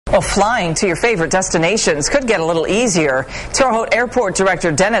Well, flying to your favorite destinations could get a little easier. Terre Haute Airport Director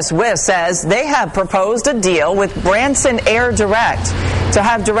Dennis Wiss says they have proposed a deal with Branson Air Direct to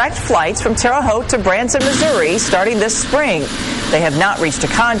have direct flights from Terre Haute to Branson, Missouri starting this spring. They have not reached a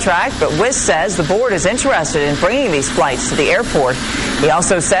contract, but Wiss says the board is interested in bringing these flights to the airport. He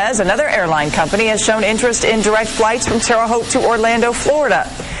also says another airline company has shown interest in direct flights from Terre Haute to Orlando, Florida.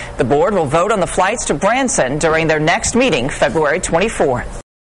 The board will vote on the flights to Branson during their next meeting, February 24th.